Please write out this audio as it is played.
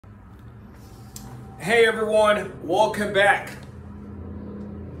Hey everyone, welcome back.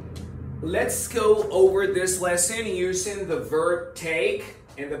 Let's go over this lesson using the verb take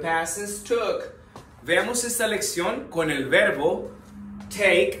and the past tense took. Veamos esta lección con el verbo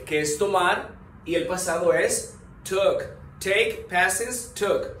take, que es tomar, y el pasado es took. Take, past tense,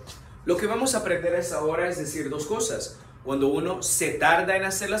 took. Lo que vamos a aprender a esta hora es decir dos cosas. Cuando uno se tarda en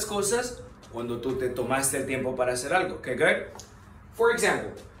hacer las cosas, cuando tú te tomaste el tiempo para hacer algo. Okay, good? For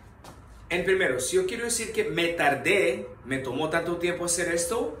example, en primero, si yo quiero decir que me tardé, me tomó tanto tiempo hacer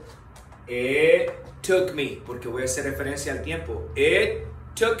esto, it took me, porque voy a hacer referencia al tiempo. It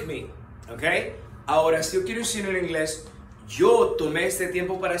took me, ¿ok? Ahora, si yo quiero decir en inglés, yo tomé este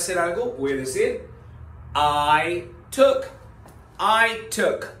tiempo para hacer algo, voy a decir, I took,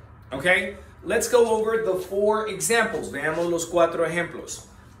 ¿ok? Let's go over the 4 examples. Veamos los 4 ejemplos.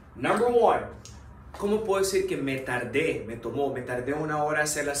 Number 1, ¿cómo puedo decir que me tardé, me tardé 1 hora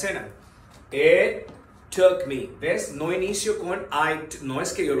hacer la cena? It took me. ¿Ves? No inicio con no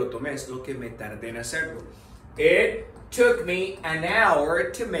es que yo lo tomé, es lo que me tardé en hacerlo. It took me an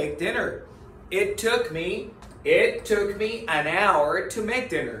hour to make dinner. It took me an hour to make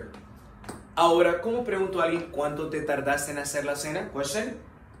dinner. Ahora, ¿cómo pregunto a alguien cuánto te tardaste en hacer la cena? Question.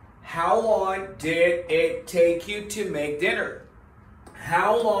 How long did it take you to make dinner?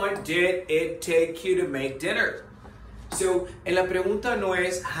 How long did it take you to make dinner? So, en la pregunta no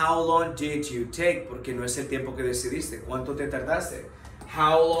es how long did you take, porque no es el tiempo que decidiste. ¿Cuánto te tardaste?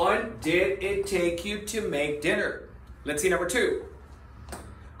 How long did it take you to make dinner? Let's see number 2.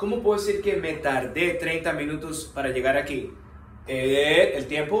 ¿Cómo puedo decir que me tardé 30 minutos para llegar aquí? El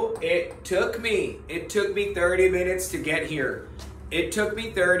tiempo, it took me 30 minutes to get here. It took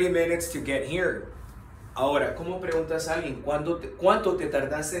me 30 minutes to get here. Ahora, ¿cómo preguntas a alguien? ¿Cuánto te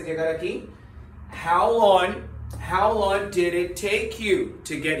tardaste en llegar aquí? How long did it take you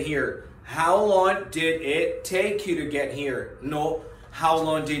to get here? How long did it take you to get here? No, how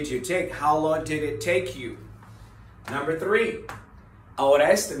long did you take? How long did it take you? Number 3. Ahora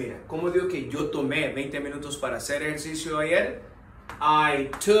mira, ¿cómo digo que yo tomé 20 minutos para hacer ejercicio ayer? I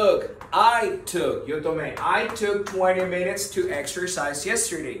took, I took 20 minutes to exercise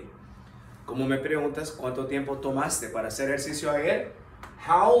yesterday. ¿Cómo me preguntas cuánto tiempo tomaste para hacer ejercicio ayer?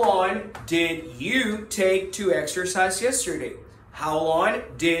 How long did you take to exercise yesterday? How long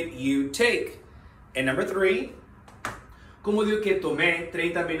did you take? And number 3, ¿cómo digo que tomé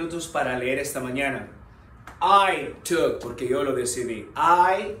 30 minutos para leer esta mañana? I took, porque yo lo decidí.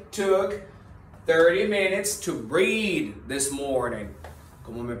 I took 30 minutes to read this morning.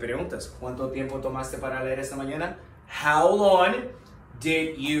 ¿Cómo me preguntas? ¿Cuánto tiempo tomaste para leer esta mañana? How long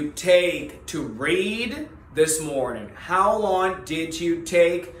did you take to read this morning? How long did you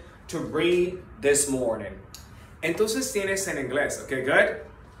take to read this morning? Entonces tienes en inglés, okay, good?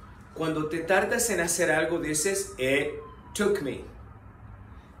 Cuando te tardas en hacer algo dices it took me.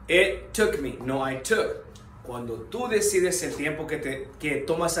 It took me, no I took. Cuando tú decides el tiempo que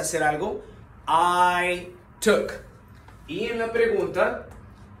tomas hacer algo, I took. Y en la pregunta,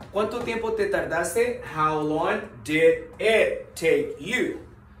 ¿cuánto tiempo te tardaste? How long did it take you?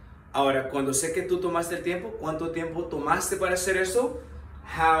 Ahora, cuando sé que tú tomaste el tiempo, ¿cuánto tiempo tomaste para hacer eso?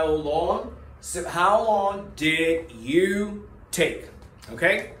 How long did you take?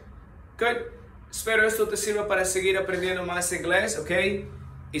 Okay? Good. Espero esto te sirva para seguir aprendiendo más inglés, okay?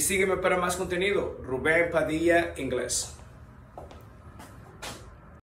 Y sígueme para más contenido. Rubén Padilla, Inglés.